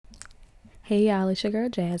Hey y'all, it's your girl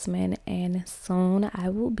Jasmine, and soon I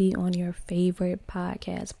will be on your favorite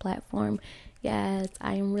podcast platform. Yes,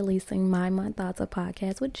 I am releasing My Thoughts of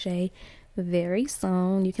Podcast with Jay very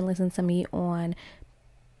soon. You can listen to me on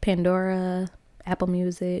Pandora, Apple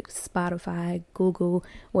Music, Spotify, Google,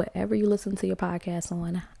 wherever you listen to your podcast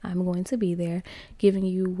on. I'm going to be there giving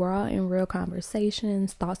you raw and real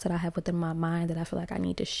conversations, thoughts that I have within my mind that I feel like I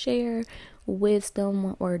need to share,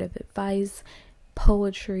 wisdom, word of advice,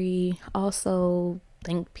 poetry, also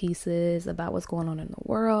think pieces about what's going on in the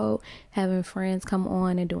world, having friends come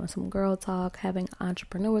on and doing some girl talk, having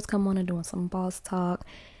entrepreneurs come on and doing some boss talk,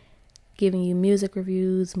 giving you music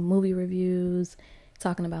reviews, movie reviews,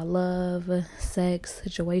 talking about love, sex,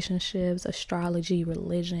 situationships, astrology,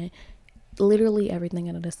 religion, literally everything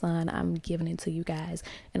under the sun. I'm giving it to you guys,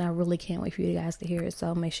 and I really can't wait for you guys to hear it,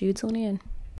 so make sure you tune in.